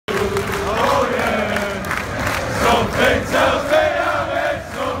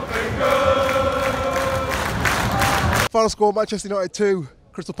Final score: Manchester United 2,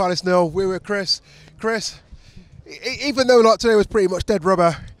 Crystal Palace 0. We're with Chris. Chris, even though like today was pretty much dead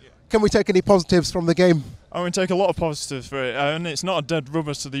rubber, can we take any positives from the game? I would take a lot of positives for it, and it's not a dead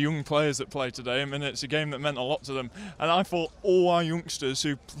rubber to the young players that played today. I mean, it's a game that meant a lot to them, and I thought all our youngsters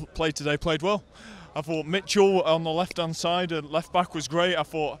who played today played well. I thought Mitchell on the left-hand side, left back, was great. I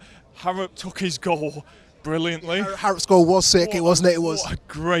thought Harrop took his goal brilliantly. Harrop's goal was sick, wasn't it? It was. What a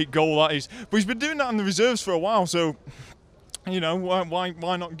great goal that is. But he's been doing that in the reserves for a while, so you know,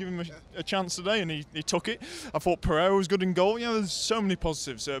 why not give him a chance today? And he took it. I thought Pereira was good in goal. You know, there's so many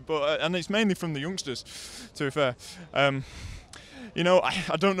positives, and it's mainly from the youngsters, to be fair. You know,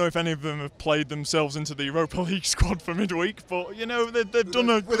 I don't know if any of them have played themselves into the Europa League squad for midweek, but you know, they've done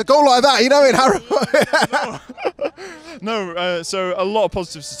with a goal like that, you know, in Harrop. No, so a lot of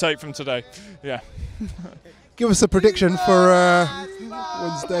positives to take from today. Yeah. Give us a prediction for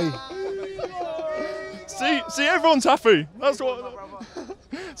Wednesday. See, everyone's happy. That's what.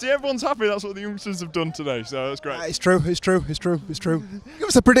 See, everyone's happy. That's what the youngsters have done today. So that's great. It's true. Give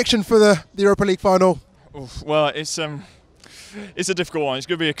us a prediction for the Europa League final. Oof, well, it's a difficult one. It's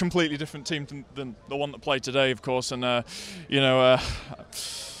going to be a completely different team than the one that played today, of course. And you know,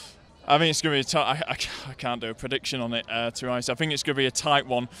 I think it's going to be. I can't do a prediction on it. To be honest, I think it's going to be a tight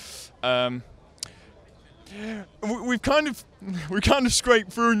one. We've kind of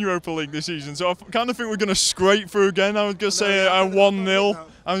scraped through in Europa League this season, so I kind of think we're going to scrape through again. I was going to say a 1-0.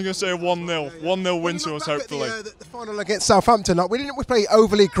 I was going to say a 1-0 win to us, hopefully. The final against Southampton, we didn't play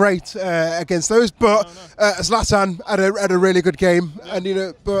overly great against those, but Zlatan had a really good game, and you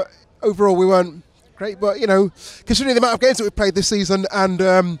know, but overall we weren't great. But you know, considering the amount of games that we've played this season, and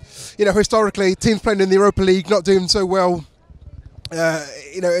you know, historically teams playing in the Europa League not doing so well,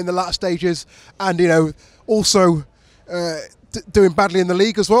 you know, in the last stages, and you know, also doing badly in the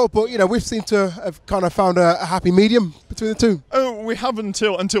league as well. But you know, we've seemed to have kind of found a happy medium between the two. Oh, we have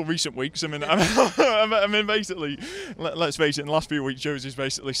until recent weeks. I mean, basically, let's face it. In the last few weeks, Josie's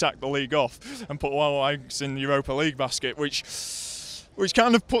basically sacked the league off and put all our eggs in the Europa League basket, which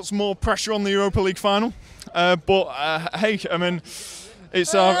kind of puts more pressure on the Europa League final. But hey, I mean,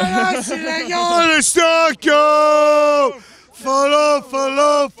 it's Follow.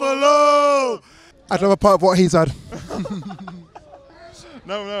 I'd love a part of what he's had.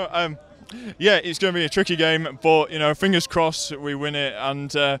 No. Yeah, it's going to be a tricky game, but you know, fingers crossed we win it, and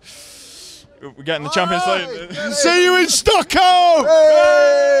we get in the Champions League. See you in Stockholm!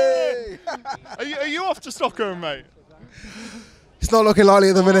 Hey! Are you off to Stockholm, mate? It's not looking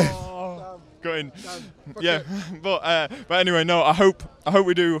likely at the minute. Got in. Yeah, but anyway, no. I hope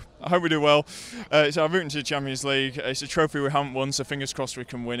we do. I hope we do well. It's our route into the Champions League. It's a trophy we haven't won, so fingers crossed we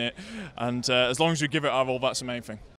can win it. And as long as we give it our all, that's the main thing.